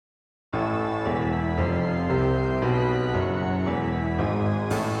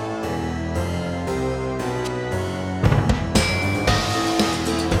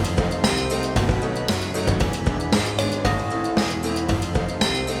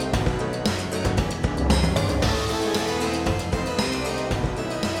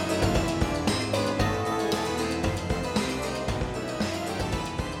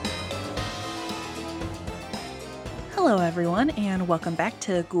welcome back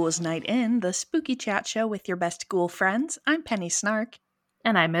to Ghouls Night In, the spooky chat show with your best ghoul friends. I'm Penny Snark.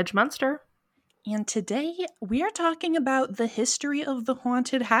 And I'm Midge Munster. And today we are talking about the history of the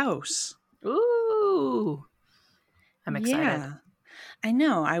haunted house. Ooh. I'm excited. Yeah, I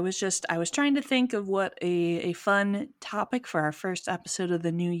know. I was trying to think of what a fun topic for our first episode of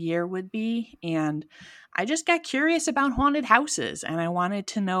the new year would be. And I just got curious about haunted houses and I wanted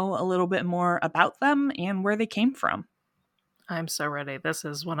to know a little bit more about them and where they came from. I'm so ready. This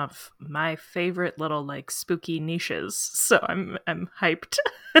is one of my favorite little spooky niches. So I'm hyped.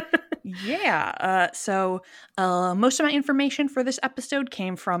 So most of my information for this episode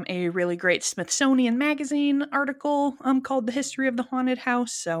came from a really great Smithsonian Magazine article called The History of the Haunted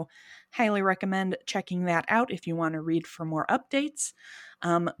House. So highly recommend checking that out if you want to read for more updates.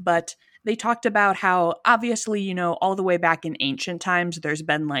 But they talked about how obviously, all the way back in ancient times, there's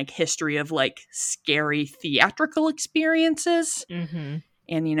been history of scary theatrical experiences. Mm-hmm.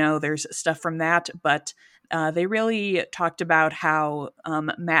 And, there's stuff from that. But they really talked about how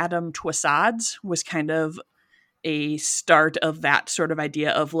Madame Tussauds was kind of a start of that sort of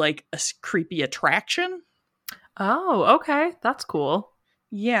idea of a creepy attraction. Oh, okay. That's cool.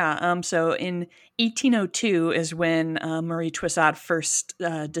 Yeah, so in 1802 is when Marie Tussauds first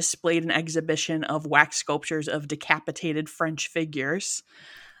displayed an exhibition of wax sculptures of decapitated French figures.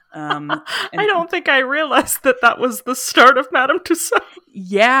 I don't think I realized that was the start of Madame Tussauds.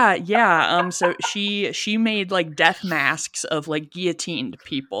 Yeah. So she made death masks of guillotined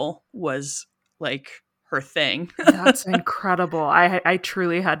people was her thing. That's incredible. I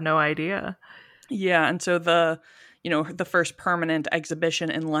truly had no idea. Yeah, and so the first permanent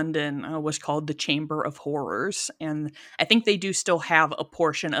exhibition in London was called the Chamber of Horrors. And I think they do still have a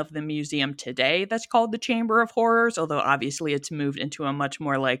portion of the museum today that's called the Chamber of Horrors, although obviously it's moved into a much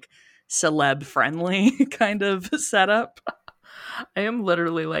more celeb-friendly kind of setup. I am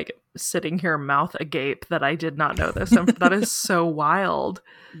literally sitting here mouth agape that I did not know this. And that is so wild.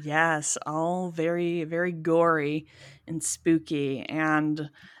 Yes, all very, very gory and spooky. And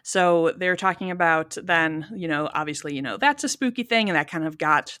so they're talking about then, obviously, that's a spooky thing. And that kind of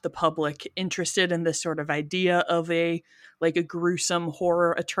got the public interested in this sort of idea of a gruesome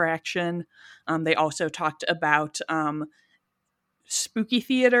horror attraction. They also talked about spooky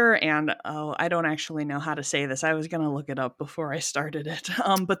theater, and I don't actually know how to say this. I was going to look it up before I started it.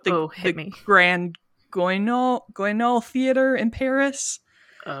 But the Grand Guignol Theater in Paris.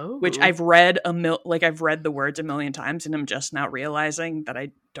 Oh. Which I've read I've read the words a million times, and I'm just now realizing that I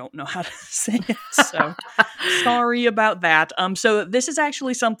don't know how to say it. So sorry about that. So this is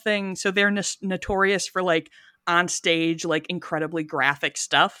actually something. So they're notorious for on stage, incredibly graphic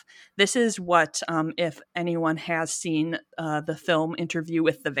stuff. This is what, if anyone has seen the film Interview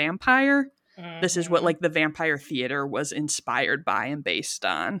with the Vampire, this is what the Vampire Theater was inspired by and based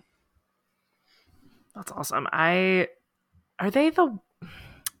on. That's awesome. I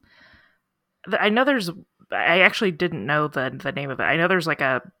know I actually didn't know the name of it. I know there's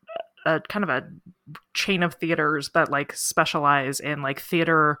a kind of a chain of theaters that specialize in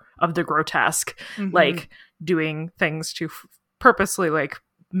theater of the grotesque, mm-hmm. Doing things to purposely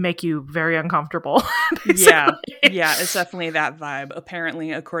make you very uncomfortable. Yeah, it's definitely that vibe.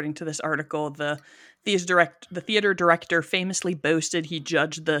 Apparently, according to this article, the theater director famously boasted he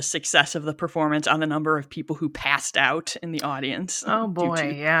judged the success of the performance on the number of people who passed out in the audience. Oh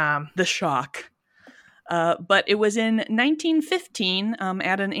boy, yeah. The shock. But it was in 1915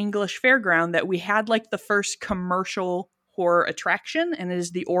 at an English fairground that we had the first commercial horror attraction, and it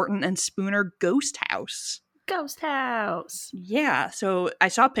is the Orton and Spooner Ghost House. Ghost House. Yeah, so I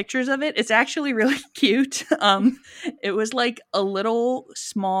saw pictures of it. It's actually really cute. It was a little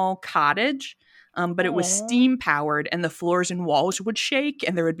small cottage, but it was steam powered, and the floors and walls would shake,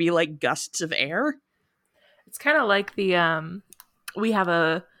 and there would be gusts of air. It's kind of like the we have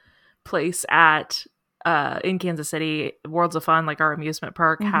a place at in Kansas City, Worlds of Fun, our amusement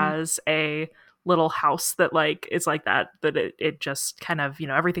park, mm-hmm. has a little house that is like that it just kind of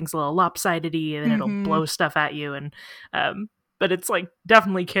everything's a little lopsided-y, and then mm-hmm. it'll blow stuff at you, and but it's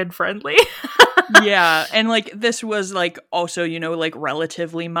definitely kid friendly. Yeah, and this was also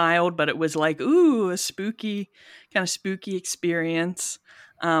relatively mild, but it was ooh, a spooky experience.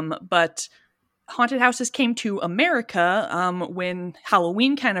 But haunted houses came to America when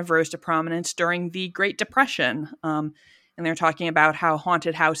Halloween kind of rose to prominence during the Great Depression. And they're talking about how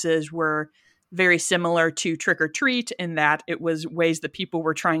haunted houses were very similar to trick or treat in that it was ways that people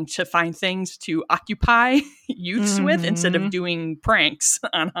were trying to find things to occupy youths mm-hmm. with instead of doing pranks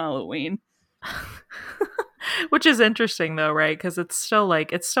on Halloween. Which is interesting though, right? Because it's still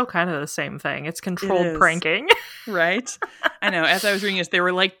kind of the same thing. It's controlled pranking. Right? I know. As I was reading this, they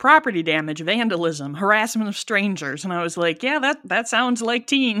were like property damage, vandalism, harassment of strangers. And I was like, yeah, that sounds like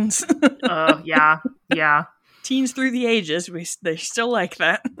teens. Yeah. Teens through the ages, they still like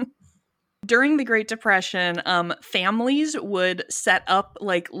that. During the Great Depression, families would set up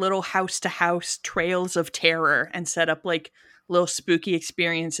like little house-to-house trails of terror and set up like little spooky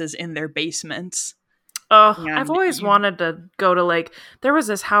experiences in their basements. Oh, I've always wanted to go to like, there was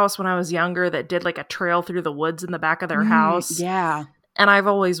this house when I was younger that did like a trail through the woods in the back of their house. Yeah. And I've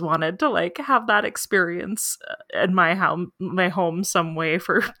always wanted to like have that experience in my home some way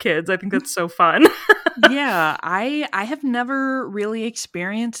for kids. I think that's so fun. Yeah, I have never really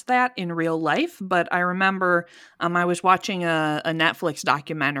experienced that in real life, but I remember I was watching a Netflix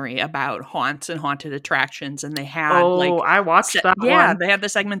documentary about haunts and haunted attractions, and they had I watched that one. They had the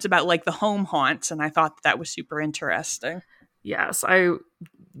segments about like the home haunts, and I thought that was super interesting. Yes, I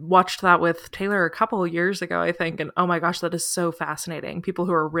watched that with Taylor a couple of years ago, I think, and oh my gosh, that is so fascinating. People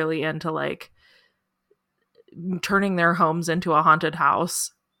who are really into like turning their homes into a haunted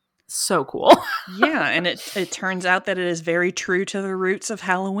house. So cool. Yeah, and it turns out that it is very true to the roots of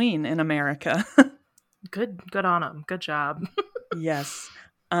Halloween in America. Good on them. Good job. Yes.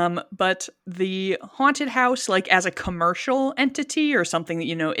 But the haunted house, like as a commercial entity or something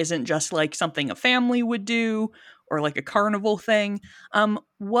that, isn't just like something a family would do or like a carnival thing,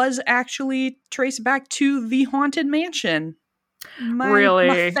 was actually traced back to the Haunted Mansion. Really?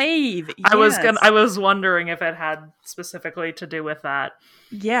 My fave. Yes. I was wondering if it had specifically to do with that.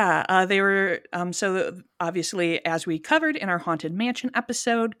 Yeah, they were, so obviously, as we covered in our Haunted Mansion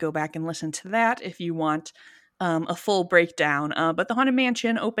episode, go back and listen to that if you want a full breakdown. But the Haunted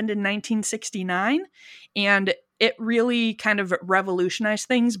Mansion opened in 1969, and it really kind of revolutionized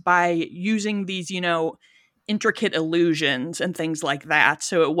things by using these, intricate illusions and things like that.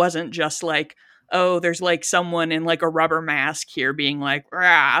 So it wasn't just like, oh, there's like someone in like a rubber mask here being like,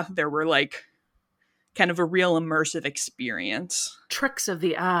 rah. There were like kind of a real immersive experience. Tricks of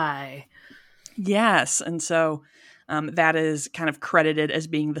the eye. Yes. And so that is kind of credited as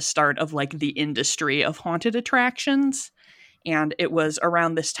being the start of like the industry of haunted attractions. And it was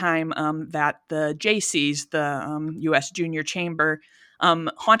around this time that the JCs, the U.S. Junior Chamber,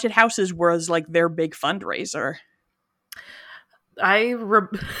 haunted houses was like their big fundraiser.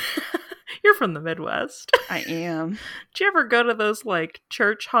 You're from the Midwest. I am. Did you ever go to those like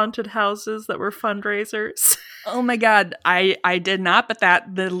church haunted houses that were fundraisers? Oh my God, I did not. But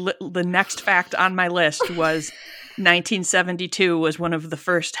the next fact on my list was 1972 was one of the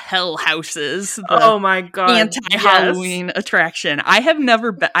first hell houses. Oh my God, anti-Halloween attraction. I have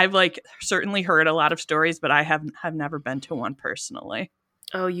never been. I've like certainly heard a lot of stories, but I have never been to one personally.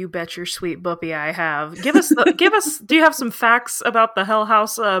 Oh, you bet your sweet boopy I have. Give us. Do you have some facts about the Hell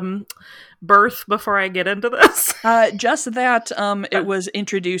House birth before I get into this? Just that it was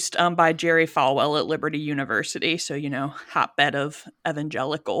introduced by Jerry Falwell at Liberty University, so hotbed of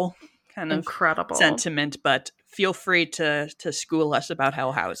evangelical kind of incredible sentiment. But feel free to school us about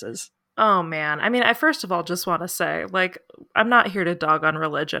hell houses. Oh man, I mean, I first of all just want to say, like, I'm not here to dog on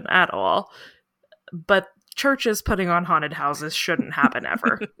religion at all, but churches putting on haunted houses shouldn't happen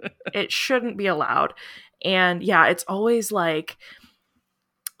ever. It shouldn't be allowed. And yeah, it's always like,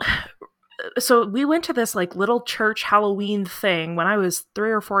 so we went to this like little church Halloween thing when I was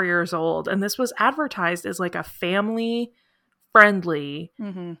 3 or 4 years old. And this was advertised as like a family friendly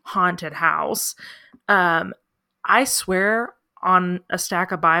haunted house. I swear on a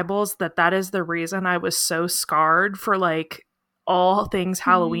stack of Bibles that is the reason I was so scarred for like all things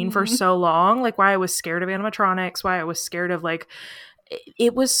Halloween for so long, like why I was scared of animatronics, why I was scared of like,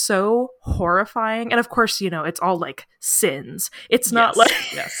 it was so horrifying. And of course, it's all like sins. It's not like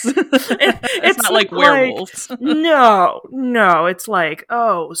it's not like werewolves. No, it's like,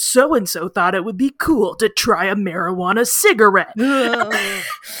 oh, so and so thought it would be cool to try a marijuana cigarette.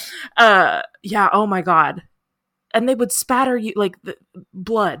 Yeah, oh my God. And they would spatter you like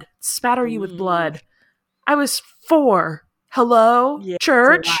spatter you with blood. I was 4. Hello, yeah,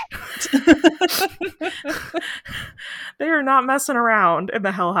 church. They are not messing around in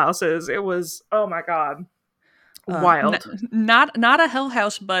the hell houses. It was, oh my God, wild. Not a hell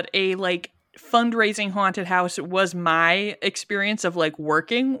house, but a like fundraising haunted house was my experience of like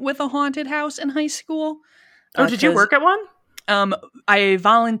working with a haunted house in high school. Oh, did you work at one? I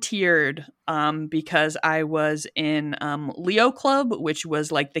volunteered because I was in Leo Club, which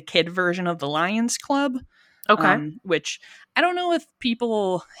was like the kid version of the Lions Club. Okay. Which I don't know if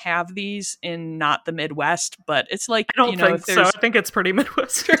people have these in not the Midwest, but it's like, I don't think if so. there's I think it's pretty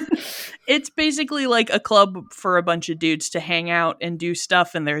Midwestern. it's basically like a club for a bunch of dudes to hang out and do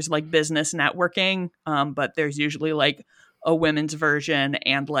stuff, and there's like business networking, but there's usually like a women's version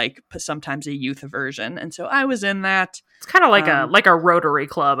and like sometimes a youth version, and so I was in that. It's kind of like a Rotary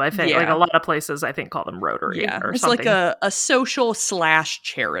Club, I think. Yeah. Like a lot of places, I think, call them Rotary or It's something. like a social /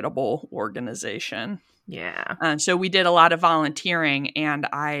 charitable organization. Yeah. So we did a lot of volunteering, and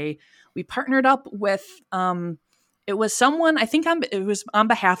we partnered up with it was someone, I think it was on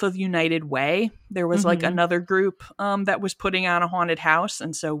behalf of United Way. There was like another group that was putting on a haunted house,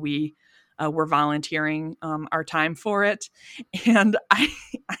 and so we were volunteering our time for it. And I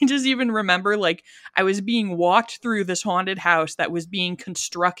just even remember like I was being walked through this haunted house that was being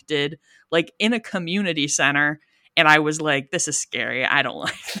constructed like in a community center. And I was like, this is scary. I don't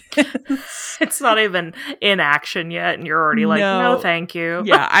like this. It's not even in action yet, and you're already like, no, thank you.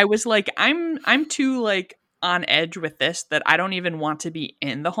 Yeah, I was like, I'm too like on edge with this that I don't even want to be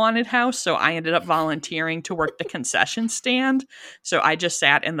in the haunted house. So I ended up volunteering to work the concession stand. So I just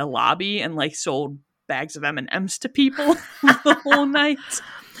sat in the lobby and like sold bags of M&Ms to people the whole night.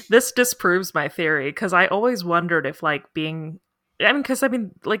 This disproves my theory, because I always wondered if like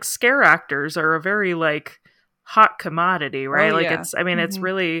like scare actors are a very like hot commodity, right? It's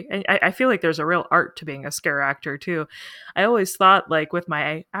really, I feel like there's a real art to being a scare actor too. I always thought like with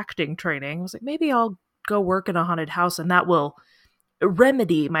my acting training, I was like, maybe I'll go work in a haunted house and that will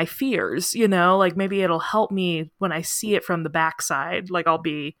remedy my fears, like maybe it'll help me when I see it from the backside, like I'll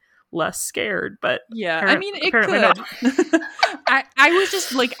be less scared. But yeah, I mean, it could. I was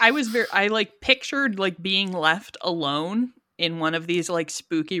just like, I like pictured like being left alone in one of these like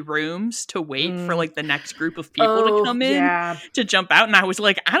spooky rooms to wait for like the next group of people to come in to jump out. And I was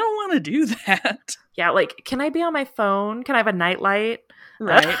like, I don't want to do that. Yeah. Like, can I be on my phone? Can I have a nightlight?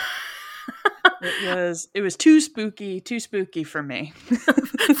 Right. It was too spooky for me.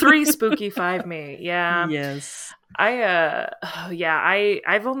 3 spooky, 5 me. Yeah. Yes. Have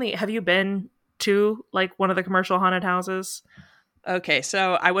you been to like one of the commercial haunted houses? Okay,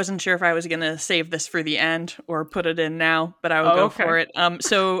 so I wasn't sure if I was going to save this for the end or put it in now, but I will go for it.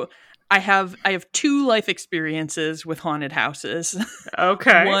 So I have 2 life experiences with haunted houses.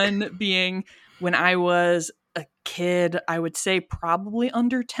 Okay. One being when I was a kid, I would say probably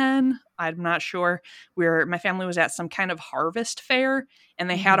under 10. I'm not sure. My family was at some kind of harvest fair, and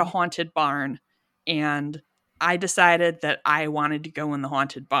they had a haunted barn, and I decided that I wanted to go in the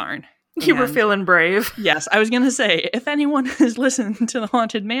haunted barn. You were feeling brave. Yes, I was going to say, if anyone has listened to the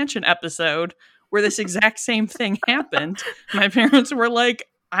Haunted Mansion episode where this exact same thing happened, my parents were like,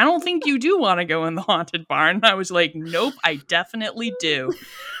 I don't think you do want to go in the haunted barn. And I was like, nope, I definitely do.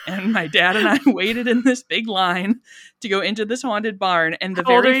 And my dad and I waited in this big line to go into this haunted barn. And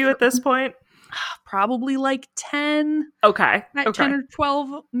How old are you at this point? Probably like 10. Okay. 10 or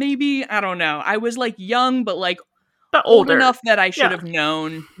 12, maybe. I don't know. I was like young, but like but old enough that I should have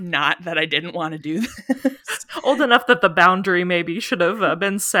known, not that I didn't want to do this. Old enough that the boundary maybe should have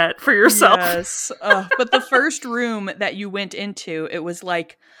been set for yourself. Yes. But the first room that you went into, it was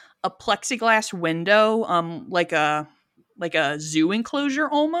like a plexiglass window, like a zoo enclosure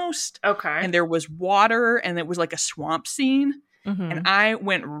almost. Okay. And there was water, and it was like a swamp scene. And I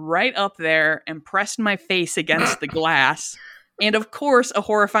went right up there and pressed my face against the glass. And of course, a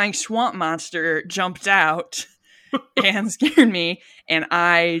horrifying swamp monster jumped out and scared me, and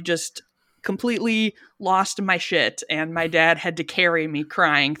I just completely lost my shit, and my dad had to carry me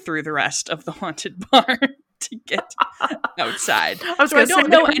crying through the rest of the haunted barn to get outside. I don't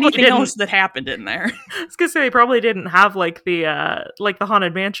know anything else that happened in there. I was gonna say they probably didn't have like the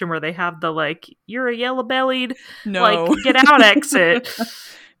haunted mansion where they have the like, you're a yellow bellied, like get out exit.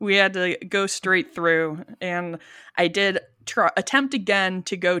 We had to go straight through, and I did attempt again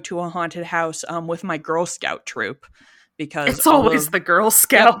to go to a haunted house with my Girl Scout troop, because it's always the Girl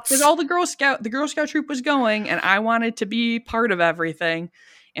Scouts. Because all the Girl Scout troop was going, and I wanted to be part of everything.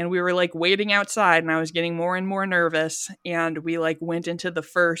 And we were like waiting outside, and I was getting more and more nervous. And we like went into the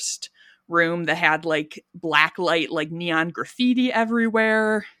first room that had like black light, like neon graffiti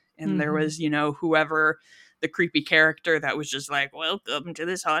everywhere, and there was whoever the creepy character that was just like, welcome to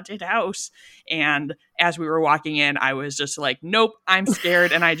this haunted house. And as we were walking in, I was just like, nope, I'm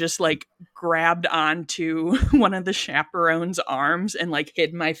scared. And I just like grabbed onto one of the chaperone's arms and like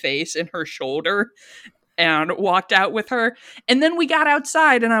hid my face in her shoulder and walked out with her. And then we got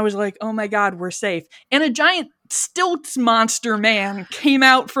outside, and I was like, oh my God, we're safe. And a giant stilts monster man came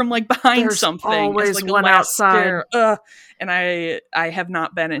out from like behind something. Always one outside. And I have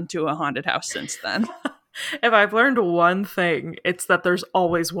not been into a haunted house since then. If I've learned one thing, it's that there's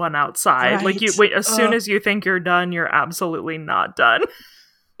always one outside. Right. Like, you wait, as soon as you think you're done, you're absolutely not done.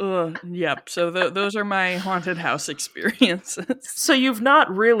 Yep. So those are my haunted house experiences. So you've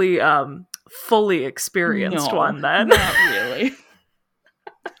not really fully experienced one then. Not really.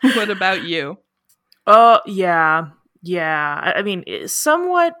 What about you? Yeah. I mean,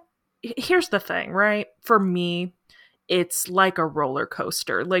 somewhat. Here's the thing, right? For me, it's like a roller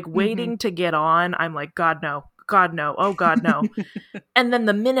coaster. Like, waiting to get on, I'm like, God no, oh God no. And then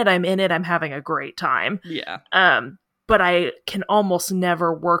the minute I'm in it, I'm having a great time. Yeah. But I can almost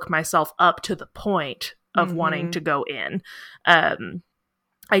never work myself up to the point of wanting to go in.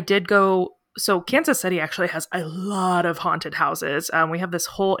 I did go. So Kansas City actually has a lot of haunted houses. We have this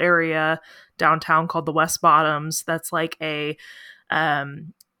whole area downtown called the West Bottoms. That's like a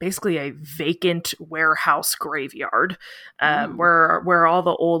basically a vacant warehouse graveyard, where all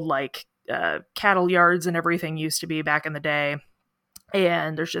the old like cattle yards and everything used to be back in the day.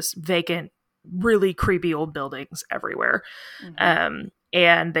 And there's just vacant, really creepy old buildings everywhere.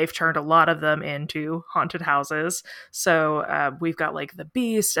 And they've turned a lot of them into haunted houses. So we've got like the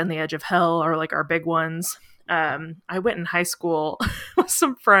Beast and the Edge of Hell are like our big ones. I went in high school with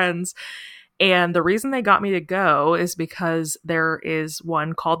some friends, and the reason they got me to go is because there is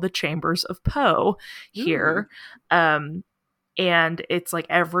one called the Chambers of Poe here. And it's like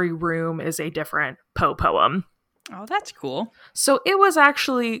every room is a different Poe poem. Oh, that's cool. So it was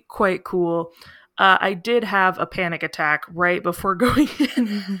actually quite cool. I did have a panic attack right before going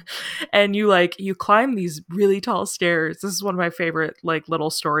in. And you climb these really tall stairs. This is one of my favorite like little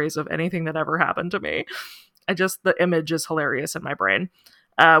stories of anything that ever happened to me. The image is hilarious in my brain.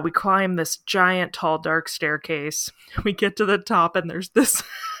 We climb this giant, tall, dark staircase. We get to the top, and there's this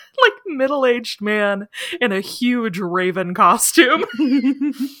like middle-aged man in a huge raven costume.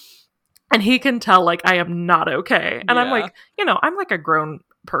 And he can tell like I am not okay. And I'm like, I'm like a grown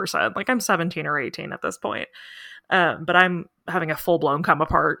person. Like, I'm 17 or 18 at this point. But I'm having a full-blown come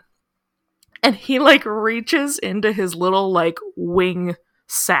apart. And he like reaches into his little like wing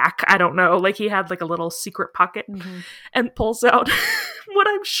sack. I don't know. Like, he had like a little secret pocket and pulls out what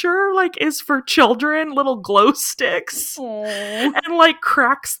I'm sure like is for children, little glow sticks. Aww. And like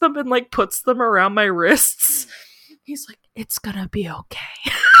cracks them and like puts them around my wrists. He's like, it's gonna be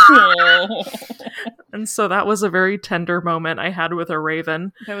okay. And so that was a very tender moment I had with a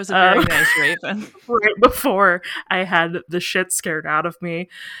raven. That was a very nice raven. Right before I had the shit scared out of me.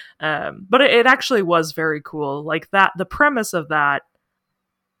 But it actually was very cool. Like, that, the premise of that,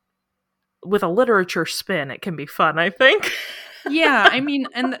 with a literature spin, it can be fun, I think. Yeah, I mean,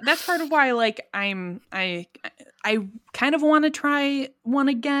 and that's part of why, like, I kind of want to try one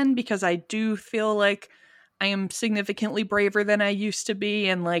again, because I do feel like I am significantly braver than I used to be,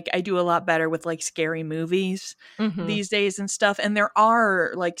 and like I do a lot better with like scary movies these days and stuff. And there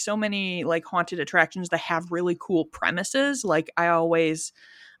are like so many like haunted attractions that have really cool premises. Like, I always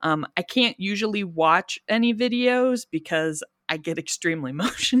I can't usually watch any videos because I get extremely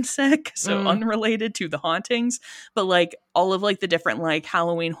motion sick, so unrelated to the hauntings, but like all of like the different like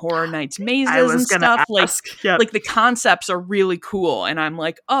Halloween Horror Nights mazes and stuff, like the concepts are really cool, and I'm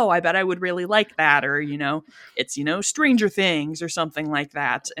like, oh, I bet I would really like that, or it's Stranger Things or something like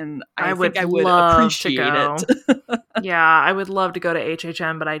that, and I think I would appreciate it. Yeah, I would love to go to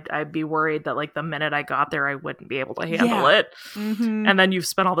HHN, but I'd be worried that like the minute I got there, I wouldn't be able to handle it. And then you've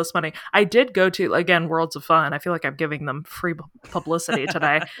spent all this money. I did go to, again, Worlds of Fun. I feel like I'm giving them free publicity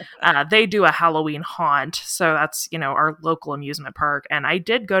today. They do a Halloween haunt, so that's our local amusement park, and I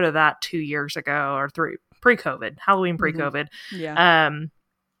did go to that 2 years ago or 3 pre-COVID, Halloween pre-COVID.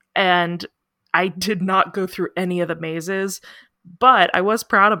 And I did not go through any of the mazes, but I was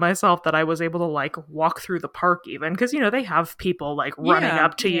proud of myself that I was able to like walk through the park, even because they have people like running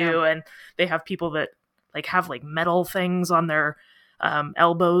up to you, and they have people that like have like metal things on their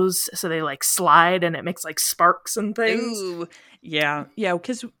elbows, so they like slide and it makes like sparks and things. Ooh. Yeah,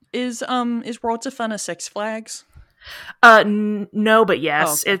 because is Worlds of Fun a Six Flags? No, but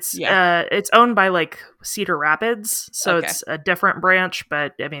yes. Oh, okay. It's owned by like Cedar Rapids, so it's a different branch,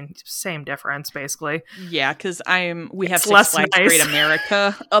 but I mean, same difference basically. Yeah, because we have Six Flags Great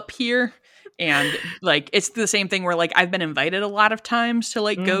America up here, and like it's the same thing where like I've been invited a lot of times to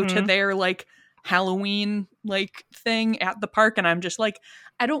like go to their like Halloween like thing at the park, and I'm just like,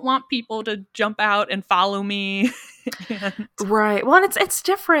 I don't want people to jump out and follow me. Right. Well, and it's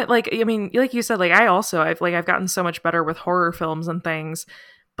different. Like, I mean, like you said, like I've gotten so much better with horror films and things,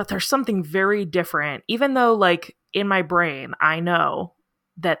 but there's something very different. Even though like in my brain, I know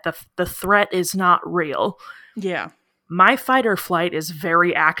that the threat is not real. Yeah. My fight or flight is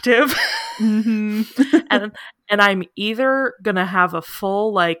very active. and I'm either gonna have a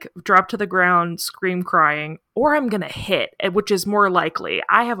full like drop to the ground scream crying, or I'm gonna hit, which is more likely.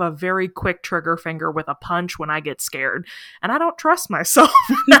 I have a very quick trigger finger with a punch when I get scared, and I don't trust myself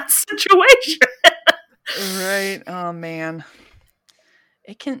in that situation. Right. Oh man.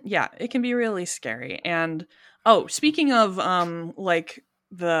 It can be really scary. And speaking of like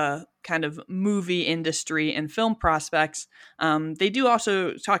the kind of movie industry and film prospects, they do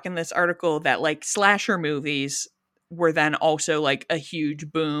also talk in this article that like slasher movies were then also like a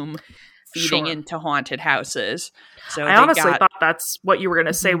huge boom feeding into haunted houses. So I honestly thought that's what you were going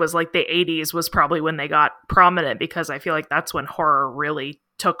to say was like the 80s was probably when they got prominent, because I feel like that's when horror really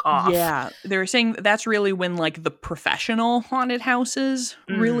took off. Yeah, they were saying that's really when like the professional haunted houses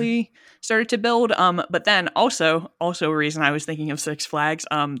really started to build. But then also a reason I was thinking of Six Flags,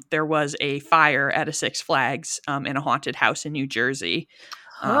 there was a fire at a Six Flags in a haunted house in New Jersey.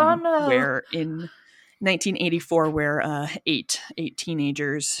 Where in 1984, where eight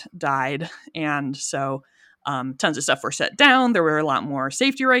teenagers died, and so tons of stuff were set down. There were a lot more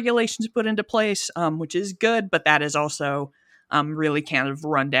safety regulations put into place, which is good, but that is also really kind of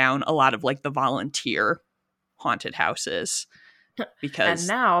run down a lot of like the volunteer haunted houses. Because and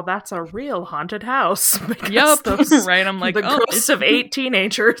now that's a real haunted house. Yep, right. I'm like, the ghosts of 8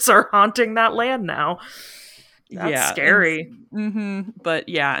 teenagers are haunting that land now. That's scary. But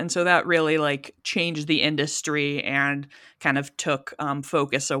yeah, and so that really like changed the industry and kind of took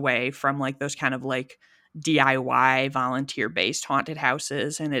focus away from like those kind of like DIY volunteer based haunted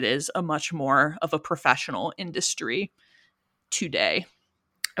houses, and it is a much more of a professional industry today.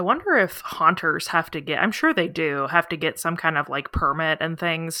 I wonder if haunters have to get, I'm sure they do have to get some kind of like permit and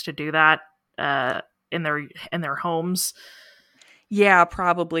things to do that in their homes. Yeah,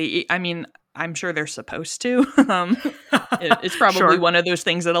 probably. I mean, I'm sure they're supposed to. It's probably one of those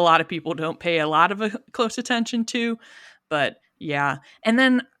things that a lot of people don't pay a lot of close attention to. But yeah. And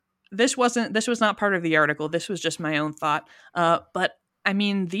then this was not part of the article. This was just my own thought. But I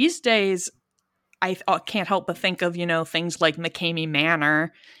mean, these days, I can't help but think of, things like McKamey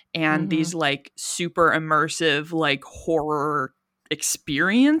Manor and these like super immersive like horror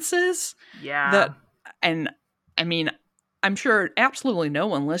experiences. Yeah. And I mean, I'm sure absolutely no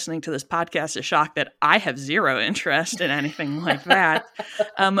one listening to this podcast is shocked that I have zero interest in anything like that.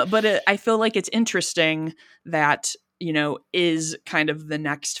 But I feel like it's interesting that, is kind of the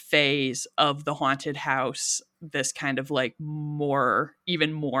next phase of the haunted house, this kind of like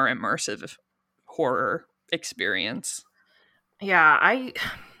even more immersive horror experience. Yeah, I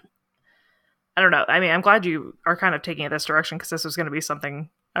don't know. I mean, I'm glad you are kind of taking it this direction, because this was going to be something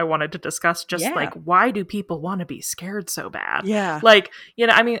I wanted to discuss. Just like, why do people want to be scared so bad? Yeah. Like,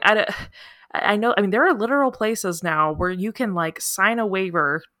 I mean, I know, I mean, there are literal places now where you can like sign a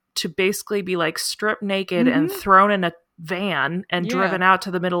waiver to basically be like stripped naked and thrown in a van and driven out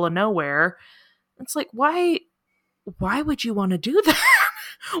to the middle of nowhere. It's like, why would you want to do that?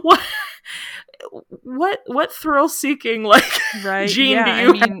 What thrill seeking like gene do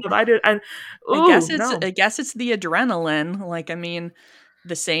you have? I guess it's the adrenaline. Like, I mean,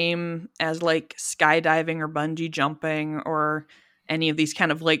 the same as like skydiving or bungee jumping or any of these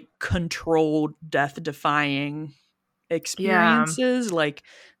kind of like controlled death defying experiences, like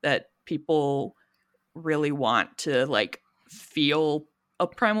that people really want to like feel a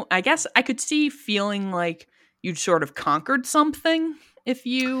primal. I guess I could see feeling like you'd sort of conquered something if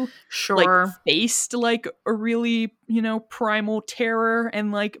you like faced like a really, primal terror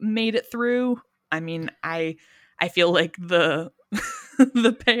and like made it through. I mean, I feel like the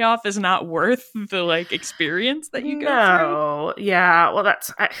the payoff is not worth the like experience that you go through. Yeah. Well,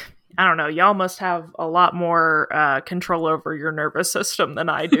 that's I don't know. Y'all must have a lot more control over your nervous system than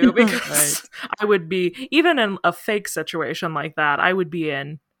I do, because I would be, even in a fake situation like that, I would be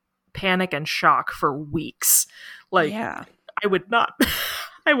in panic and shock for weeks. Like, I would not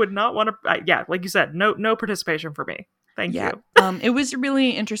want to. Like you said, no participation for me. Thank you. It was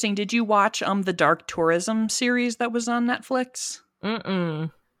really interesting. Did you watch the Dark Tourism series that was on Netflix?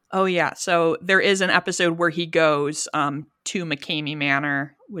 Oh yeah. So there is an episode where he goes to McKamey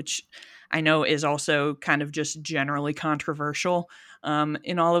Manor, which I know is also kind of just generally controversial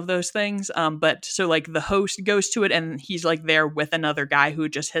in all of those things. But so like the host goes to it and he's like there with another guy who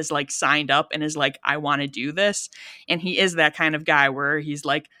just has like signed up and is like, I want to do this. And he is that kind of guy where he's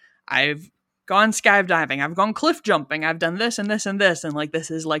like, I've gone skydiving, I've gone cliff jumping, I've done this and this and this. And like, this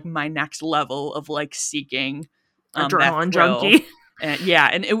is like my next level of like seeking adrenaline junkie.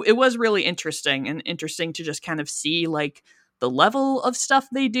 And it was really interesting to just kind of see like the level of stuff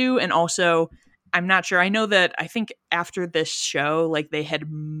they do, and also I'm not sure. I know that I think after this show, like they had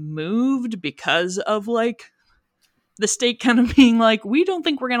moved because of like the state kind of being like, we don't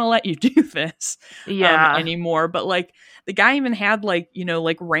think we're going to let you do this anymore. But like the guy even had like, you know,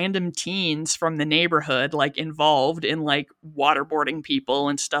 like random teens from the neighborhood like involved in like waterboarding people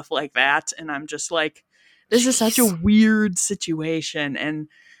and stuff like that. And I'm just like, this is such a weird situation. And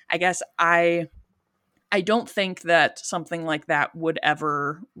I guess I don't think that something like that would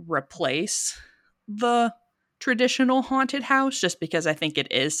ever replace the traditional haunted house, just because I think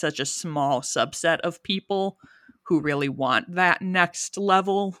it is such a small subset of people who really want that next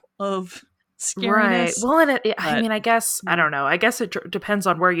level of scariness. Right. Well, and I mean, I guess, I don't know. I guess it depends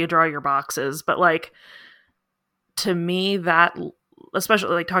on where you draw your boxes. But like, to me, that,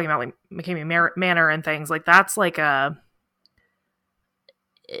 especially like talking about like McKamey Manor and things, like that's like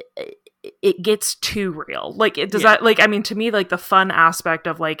it gets too real. Like, it does that, like, I mean, to me, like the fun aspect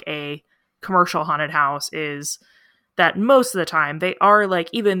of like a commercial haunted house is that most of the time they are like,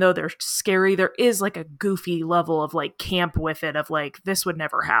 even though they're scary, there is like a goofy level of like camp with it, of like, this would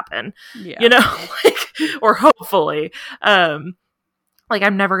never happen, you know, like, or hopefully, like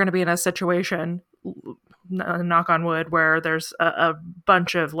I'm never going to be in a situation, knock on wood, where there's a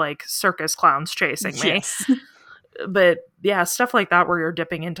bunch of like circus clowns chasing me. But yeah, stuff like that where you're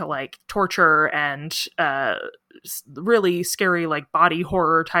dipping into like torture and really scary like body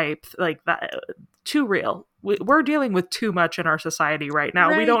horror type, like that, too real. We're dealing with too much in our society right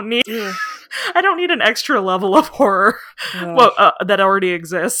now. We don't need I don't need an extra level of horror that already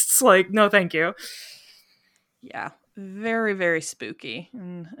exists. Like, no thank you. Yeah, very, very spooky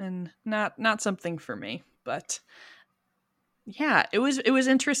and not something for me. But yeah, it was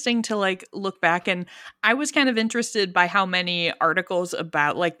interesting to like look back, and I was kind of interested by how many articles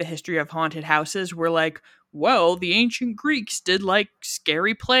about like the history of haunted houses were like, well, the ancient Greeks did like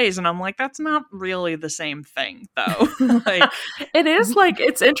scary plays, and I'm like, that's not really the same thing though. Like, it is like,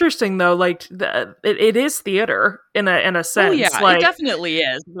 it's interesting though, like it is theater in a sense. Oh yeah, like, it definitely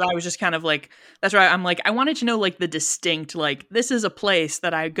is. But I was just kind of like, that's right. I'm like, I wanted to know like the distinct, like, this is a place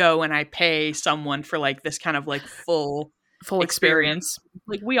that I go and I pay someone for like this kind of like full experience.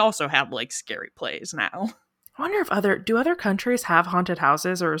 Like, we also have like scary plays now. I wonder if other countries have haunted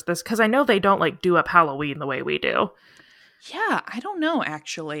houses, or is this, because I know they don't like do up Halloween the way we do. Yeah, I don't know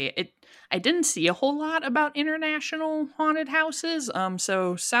actually. I didn't see a whole lot about international haunted houses.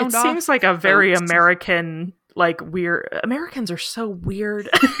 So sound off. It seems like a very American, like, weird. Americans are so weird.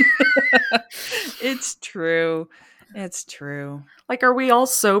 It's true. It's true. Like, are we all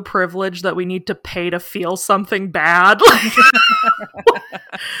so privileged that we need to pay to feel something bad?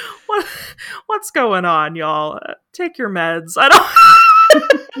 What's going on, y'all? Take your meds. I don't.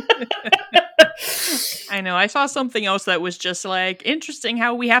 I know. I saw something else that was just like, interesting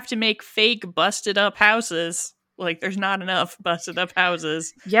how we have to make fake busted up houses. Like, there's not enough busted up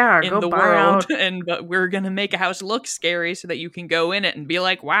houses in the world, but we're gonna make a house look scary so that you can go in it and be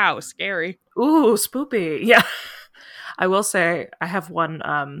like, wow, scary. Ooh, spoopy. Yeah. I will say I have one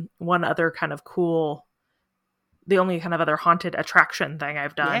other kind of cool, the only kind of other haunted attraction thing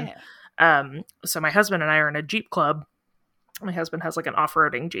I've done. Yeah. So my husband and I are in a Jeep club. My husband has like an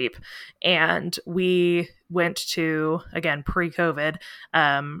off-roading Jeep, and we went to, again, pre-COVID,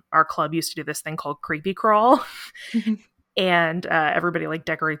 our club used to do this thing called Creepy Crawl. And everybody like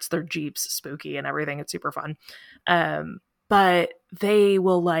decorates their Jeeps spooky and everything. It's super fun. But they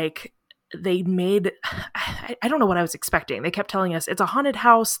will like, they made, I don't know what I was expecting. They kept telling us it's a haunted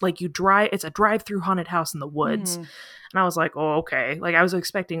house, like it's a drive-through haunted house in the woods. And I was like, oh, okay. Like, I was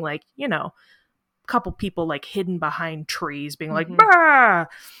expecting like, you know, a couple people like hidden behind trees being like, bah!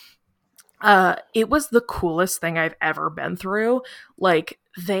 It was the coolest thing I've ever been through. Like,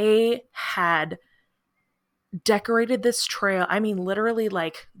 they had decorated this trail. I mean, literally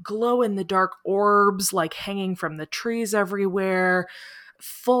like glow in the dark orbs, like hanging from the trees everywhere.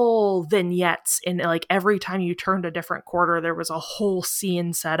 Full vignettes in like every time you turned a different corner, there was a whole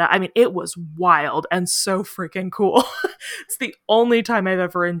scene set up. I mean, it was wild and so freaking cool. It's the only time I've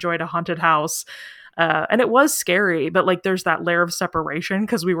ever enjoyed a haunted house. And it was scary, but like there's that layer of separation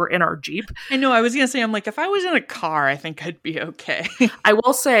because we were in our Jeep. I know, I was gonna say, I'm like, if I was in a car, I think I'd be okay. I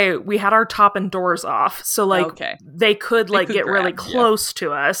will say we had our top and doors off, so like they could get really close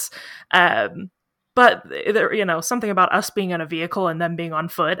to us. But there, you know, something about us being in a vehicle and them being on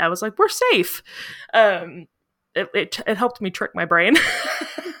foot, I was like, we're safe. It helped me trick my brain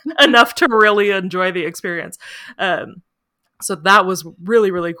enough to really enjoy the experience. So that was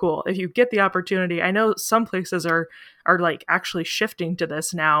really, really cool. If you get the opportunity, I know some places are like actually shifting to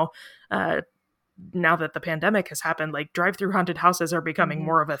this now. Now that the pandemic has happened, like drive-through haunted houses are becoming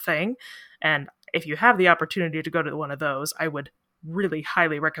more of a thing. And if you have the opportunity to go to one of those, I would really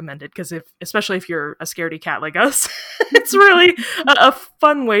highly recommend it, because especially if you're a scaredy cat like us, it's really a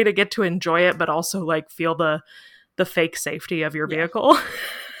fun way to get to enjoy it, but also like feel the fake safety of your vehicle.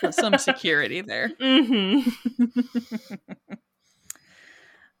 Some security there.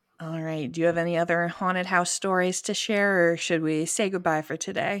 All right. Do you have any other haunted house stories to share, or should we say goodbye for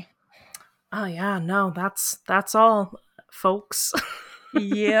today? Oh yeah, no, that's all, folks.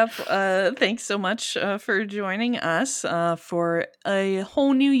 Yep. Thanks so much for joining us for a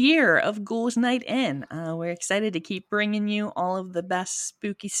whole new year of Ghouls Night In. We're excited to keep bringing you all of the best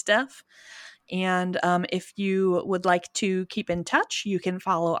spooky stuff. And if you would like to keep in touch, you can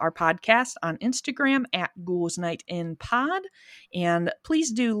follow our podcast on Instagram at Ghouls Night In Pod. And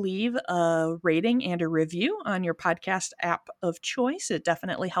please do leave a rating and a review on your podcast app of choice. It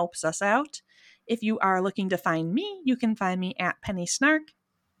definitely helps us out. If you are looking to find me, you can find me at Penny Snark.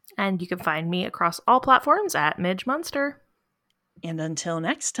 And you can find me across all platforms at Midge Munster. And until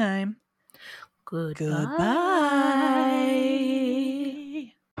next time, Goodbye. Goodbye.